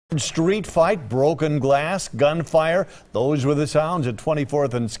Street fight, broken glass, gunfire. Those were the sounds at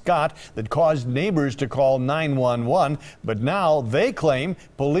 24th and Scott that caused neighbors to call 911. But now they claim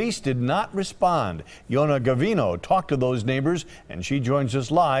police did not respond. Yona Gavino talked to those neighbors, and she joins us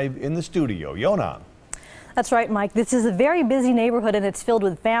live in the studio. Yona. That's right, Mike. This is a very busy neighborhood and it's filled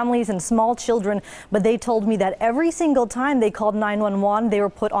with families and small children. But they told me that every single time they called 911, they were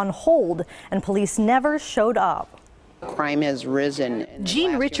put on hold and police never showed up. Crime has risen.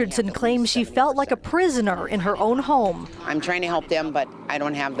 Jean Richardson claims she felt like a prisoner in her own home. I'm trying to help them, but I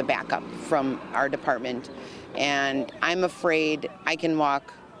don't have the backup from our department. And I'm afraid I can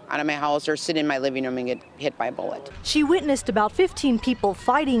walk out of my house or sit in my living room and get hit by a bullet. She witnessed about 15 people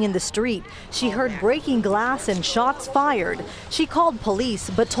fighting in the street. She heard breaking glass and shots fired. She called police,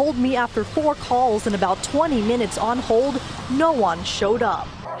 but told me after 4 calls and about 20 minutes on hold, no one showed up.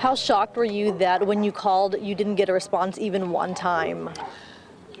 How shocked were you that when you called, you didn't get a response even one time?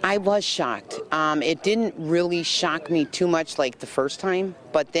 I was shocked. It didn't really shock me too much like the first time,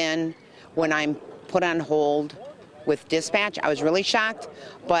 but then when I'm put on hold with dispatch, I was really shocked,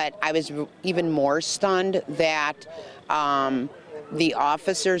 but I was even more stunned that the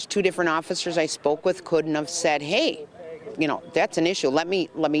officers, 2 different officers I spoke with, couldn't have said, hey, you know, that's an issue. Let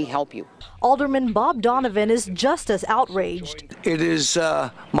me help you. Alderman Bob Donovan is just as outraged. It is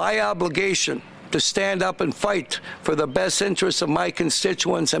my obligation to stand up and fight for the best interests of my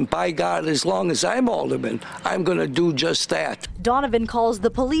constituents, and by God, as long as I'm alderman, I'm going to do just that. Donovan calls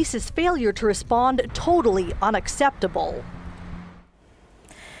the police's failure to respond totally unacceptable.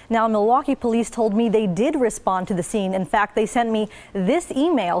 Now, Milwaukee police told me they did respond to the scene. In fact, they sent me this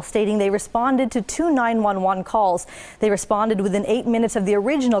email stating they responded to 2 911 calls. They responded within 8 minutes of the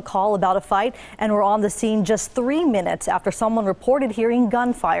original call about a fight and were on the scene just 3 minutes after someone reported hearing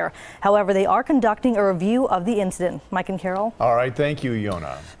gunfire. However, they are conducting a review of the incident. Mike and Carol. All right, thank you,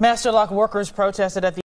 Yona. Master lock workers protested at the